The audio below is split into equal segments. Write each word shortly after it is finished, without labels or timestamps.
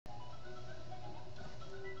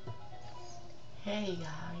Hey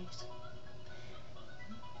guys.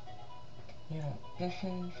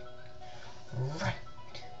 Right.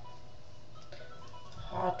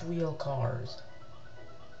 Hot Wheel Cars.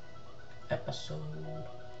 Episode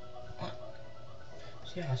 1.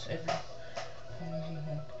 So yes,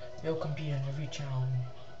 they'll compete on every channel.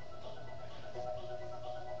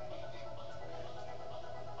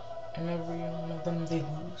 And every one of them they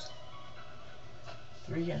lose.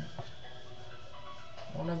 3 and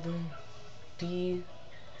one of them, D,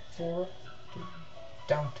 4, 3,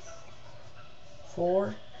 down to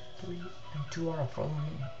 4, 3, and 2 are up for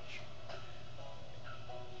elimination.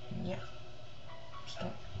 Yeah.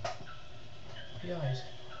 Stop. You guys,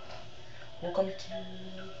 welcome to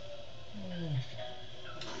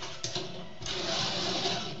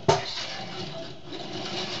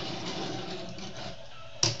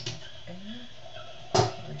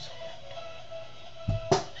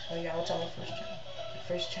so yeah, what's on the first channel? The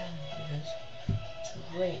first channel is to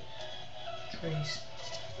trace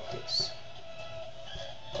this.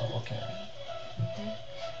 Oh, okay.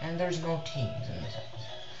 And there's no teams in this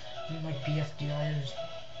episode. Like BFDI,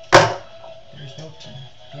 there's no team.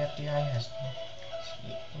 BFDI has team.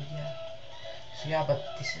 Oh yeah. So yeah, but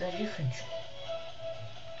this is a different show.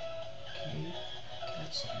 Okay,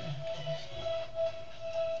 let's see.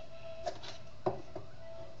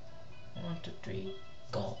 1, 2, 3,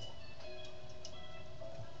 go.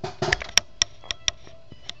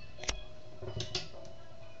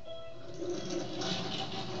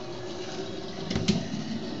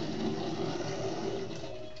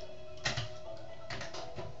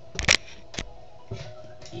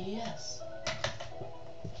 Yes.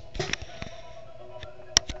 He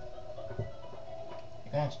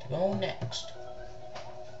wants to go next.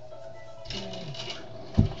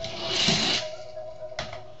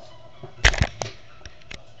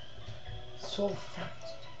 So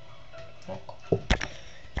fast.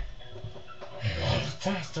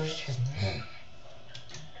 Faster is his name.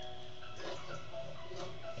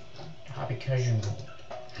 How because you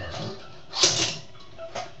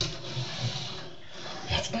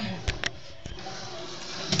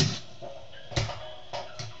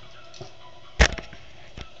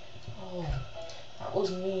oh, that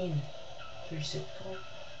was mean. 36 card.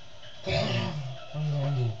 I'm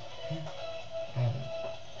going to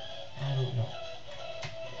I don't know.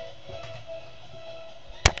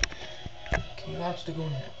 Okay, he wants to go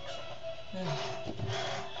next. Yeah.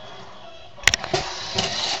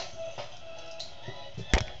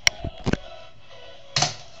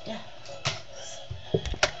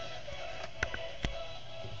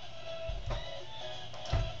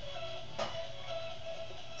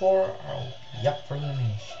 4 are up for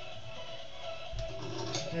elimination.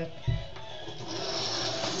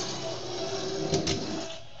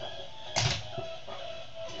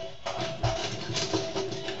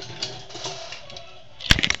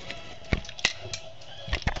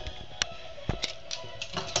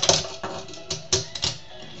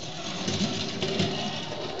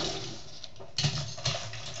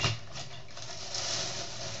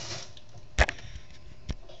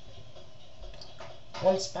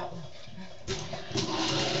 One spot left.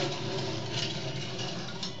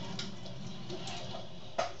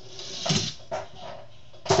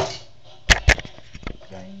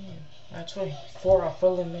 That's right, 4 are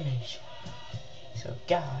for elimination. So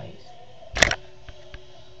guys,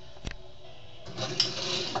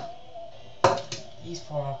 these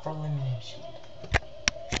 4 are for elimination.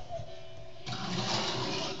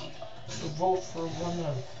 So vote for one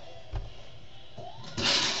of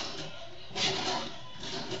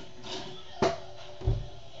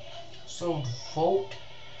So vote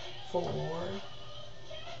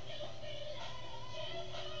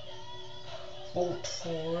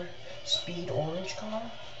for speed orange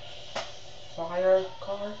car, fire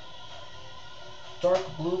car,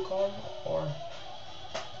 dark blue car, or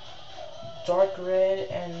dark red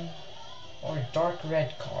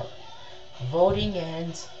car. Voting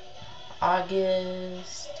ends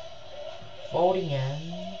August. Voting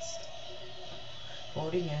ends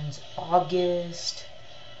August.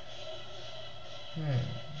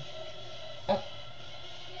 Oh.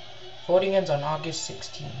 Voting ends on August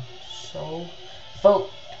 16th. So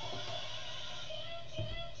vote.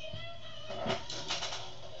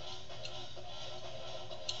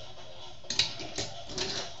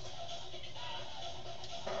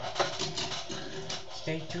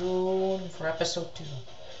 Stay tuned for episode 2.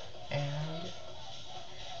 And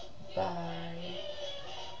bye.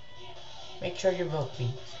 Make sure you vote,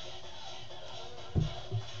 please.